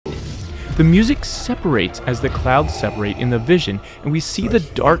The music separates as the clouds separate in the vision, and we see the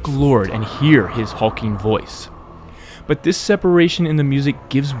Dark Lord and hear his hulking voice. But this separation in the music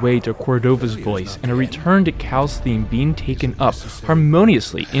gives way to Cordova's voice and a return to Cal's theme being taken up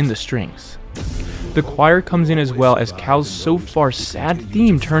harmoniously in the strings. The choir comes in as well as Cal's so far sad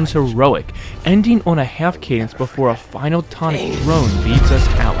theme turns heroic, ending on a half cadence before a final tonic drone leads us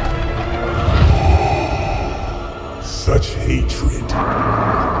out. Such hatred.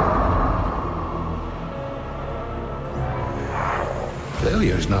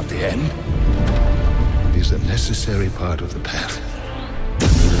 Failure is not the end. It is a necessary part of the path.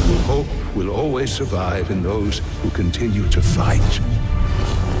 Hope will always survive in those who continue to fight.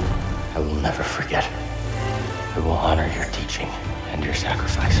 I will never forget. I will honor your teaching and your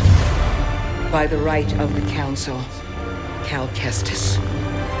sacrifice. By the right of the Council, Cal Kestis.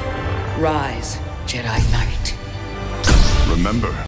 Rise, Jedi Knight. Remember,